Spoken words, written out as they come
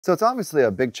So it's obviously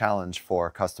a big challenge for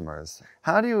customers.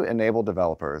 How do you enable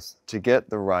developers to get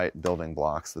the right building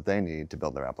blocks that they need to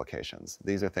build their applications?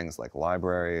 These are things like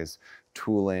libraries,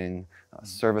 tooling,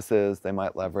 services they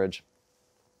might leverage.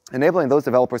 Enabling those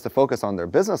developers to focus on their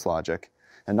business logic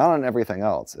and not on everything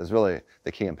else is really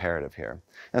the key imperative here.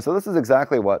 And so this is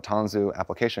exactly what Tanzu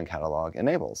Application Catalog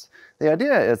enables. The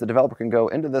idea is the developer can go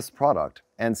into this product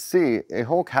and see a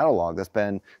whole catalog that's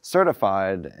been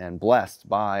certified and blessed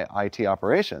by IT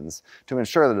operations to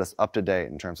ensure that it's up to date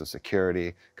in terms of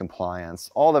security, compliance,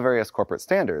 all the various corporate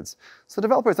standards. So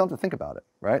developers don't have to think about it,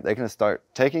 right? They can start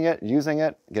taking it, using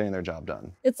it, getting their job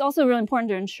done. It's also really important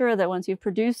to ensure that once you've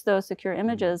produced those secure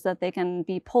images, that they can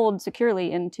be pulled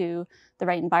securely into the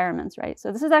right environments, right?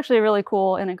 So this is actually a really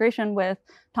cool integration with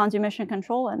Tanzu Mission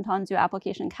Control and Tanzu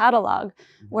Application Catalog,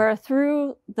 where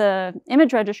through the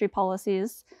image registry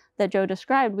policies that Joe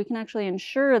described, we can actually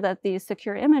ensure that these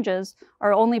secure images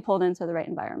are only pulled into the right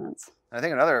environments. I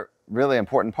think another really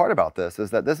important part about this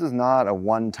is that this is not a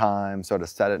one-time sort of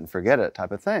set it and forget it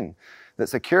type of thing. That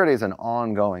security is an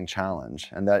ongoing challenge,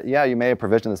 and that, yeah, you may have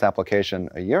provisioned this application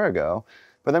a year ago,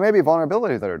 but there may be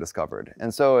vulnerabilities that are discovered.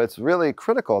 And so it's really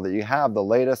critical that you have the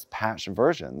latest patched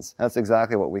versions. That's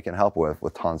exactly what we can help with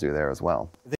Tanzu there as well.